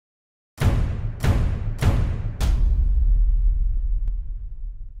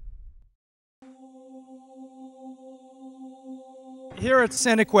Here at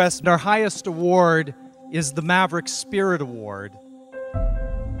Cinequest, our highest award is the Maverick Spirit Award.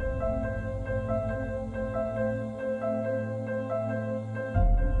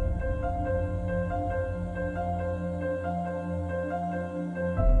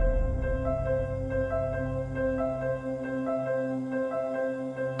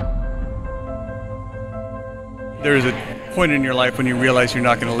 There's a point in your life when you realize you're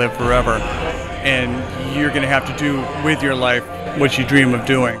not going to live forever, and you're going to have to do with your life what you dream of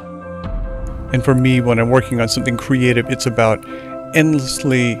doing. And for me, when I'm working on something creative, it's about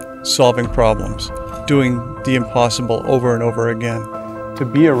endlessly solving problems, doing the impossible over and over again. To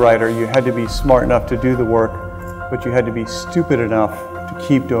be a writer, you had to be smart enough to do the work, but you had to be stupid enough to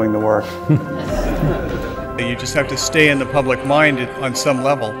keep doing the work. You just have to stay in the public mind on some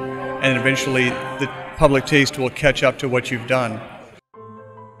level, and eventually the public taste will catch up to what you've done.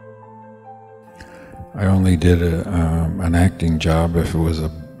 I only did an acting job if it was a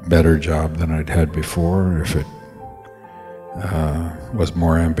better job than I'd had before, if it was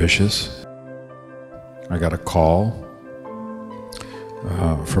more ambitious. I got a call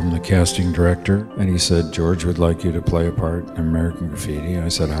from the casting director, and he said, "George would like you to play a part in American Graffiti." I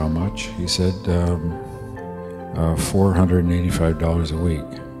said, "How much?" He said, $485 a week.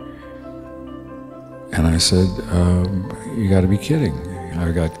 And I said, "You got to be kidding!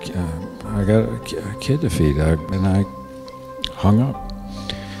 I got a kid to feed," and I hung up.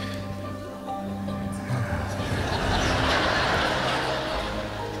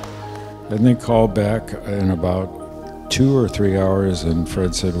 And they called back in about 2 or 3 hours, and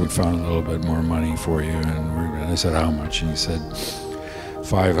Fred said, "We found a little bit more money for you." And I said, "How much?" And he said,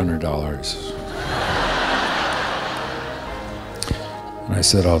 $500. And I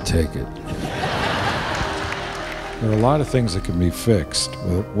said, "I'll take it." There are a lot of things that can be fixed,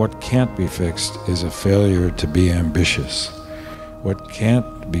 but what can't be fixed is a failure to be ambitious. What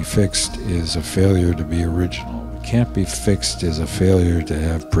can't be fixed is a failure to be original. What can't be fixed is a failure to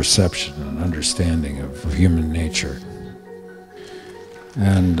have perception and understanding of human nature.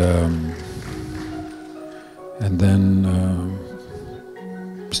 And then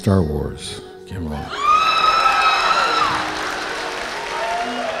Star Wars came along.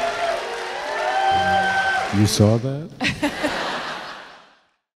 You saw that?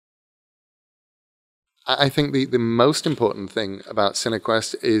 I think the most important thing about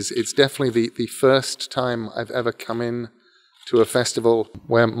Cinequest is it's definitely the first time I've ever come in to a festival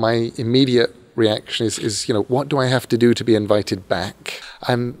where my immediate reaction is, you know, what do I have to do to be invited back?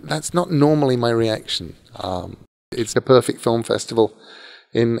 And that's not normally my reaction. It's a perfect film festival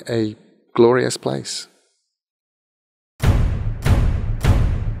in a glorious place.